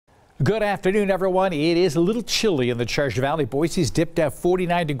Good afternoon, everyone. It is a little chilly in the Treasure Valley. Boise's dipped at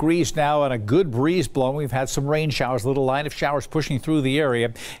 49 degrees now and a good breeze blowing. We've had some rain showers, a little line of showers pushing through the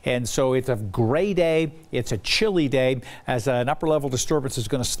area. And so it's a gray day. It's a chilly day as an upper level disturbance is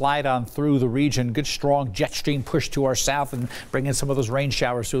going to slide on through the region. Good strong jet stream push to our south and bring in some of those rain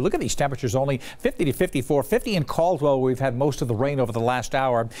showers through. Look at these temperatures, only 50 to 54. 50 in Caldwell, where we've had most of the rain over the last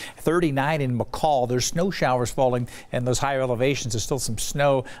hour. 39 in McCall. There's snow showers falling in those higher elevations. There's still some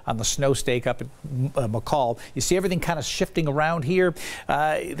snow on the snow stake up at McCall. You see everything kind of shifting around here.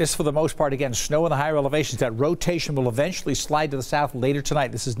 This, for the most part, again, snow in the higher elevations. That rotation will eventually slide to the south later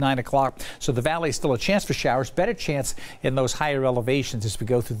tonight. This is 9 o'clock. So the valley is still a chance for showers. Better chance in those higher elevations as we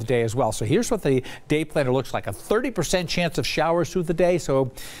go through the day as well. So here's what the day planner looks like. A 30% chance of showers through the day.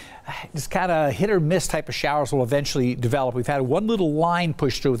 So this kind of hit or miss type of showers will eventually develop. We've had one little line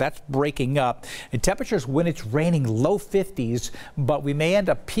push through. That's breaking up. And temperatures when it's raining low 50s, but we may end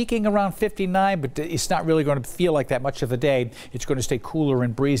up peaking around 59, but it's not really going to feel like that much of the day. It's going to stay cooler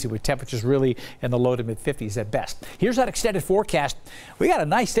and breezy with temperatures really in the low to mid 50s at best. Here's that extended forecast. We got a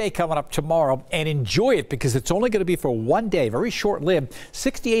nice day coming up tomorrow, and enjoy it because it's only going to be for one day, very short-lived.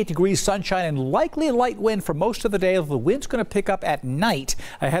 68 degrees, sunshine, and likely a light wind for most of the day. The wind's going to pick up at night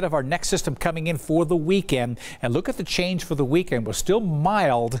ahead of our next system coming in for the weekend. And look at the change for the weekend. We're still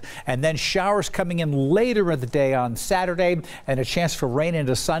mild, and then showers coming in later in the day on Saturday, and a chance for rain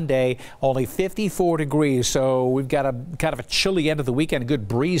into Sunday. Only 54 degrees, so we've got a kind of a chilly end of the weekend. A good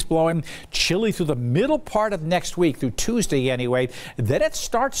breeze blowing. Chilly through the middle part of next week, through Tuesday anyway. Then it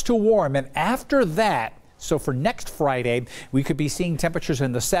starts to warm, and after that, so for next Friday, we could be seeing temperatures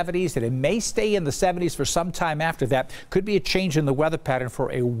in the 70s, and it may stay in the 70s for some time after that. Could be a change in the weather pattern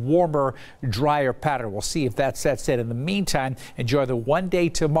for a warmer, drier pattern. We'll see if that sets in. In the meantime, enjoy the one day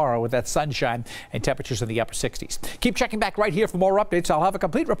tomorrow with that sunshine and temperatures in the upper 60s. Keep checking back right here for more updates. I'll have a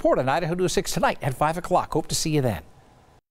complete report on Idaho News 6 tonight at 5 o'clock. Hope to see you then.